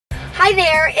Hi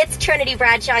there, it's Trinity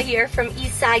Bradshaw here from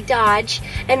Eastside Dodge,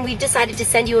 and we've decided to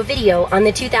send you a video on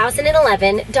the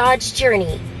 2011 Dodge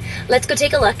Journey. Let's go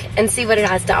take a look and see what it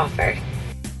has to offer.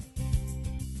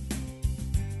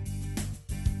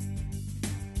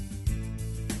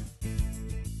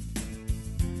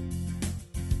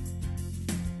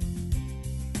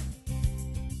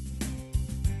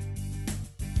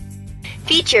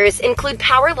 Features include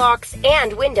power locks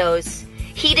and windows,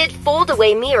 heated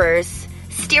fold-away mirrors,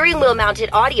 steering wheel mounted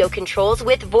audio controls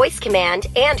with voice command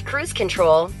and cruise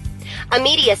control, a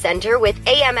media center with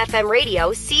AM/FM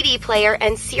radio, CD player,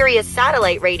 and Sirius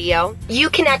satellite radio,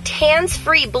 Uconnect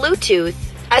hands-free Bluetooth,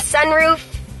 a sunroof,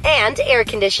 and air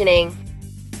conditioning.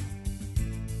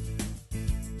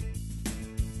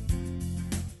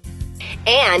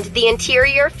 And the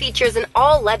interior features an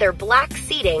all-leather black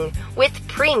seating with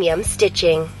premium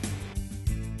stitching.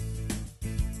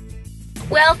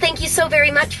 Well, thank you so very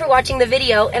much for watching the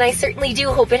video, and I certainly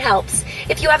do hope it helps.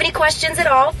 If you have any questions at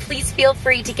all, please feel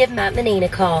free to give Matt Manane a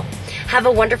call. Have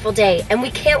a wonderful day, and we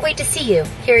can't wait to see you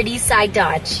here at Eastside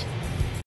Dodge.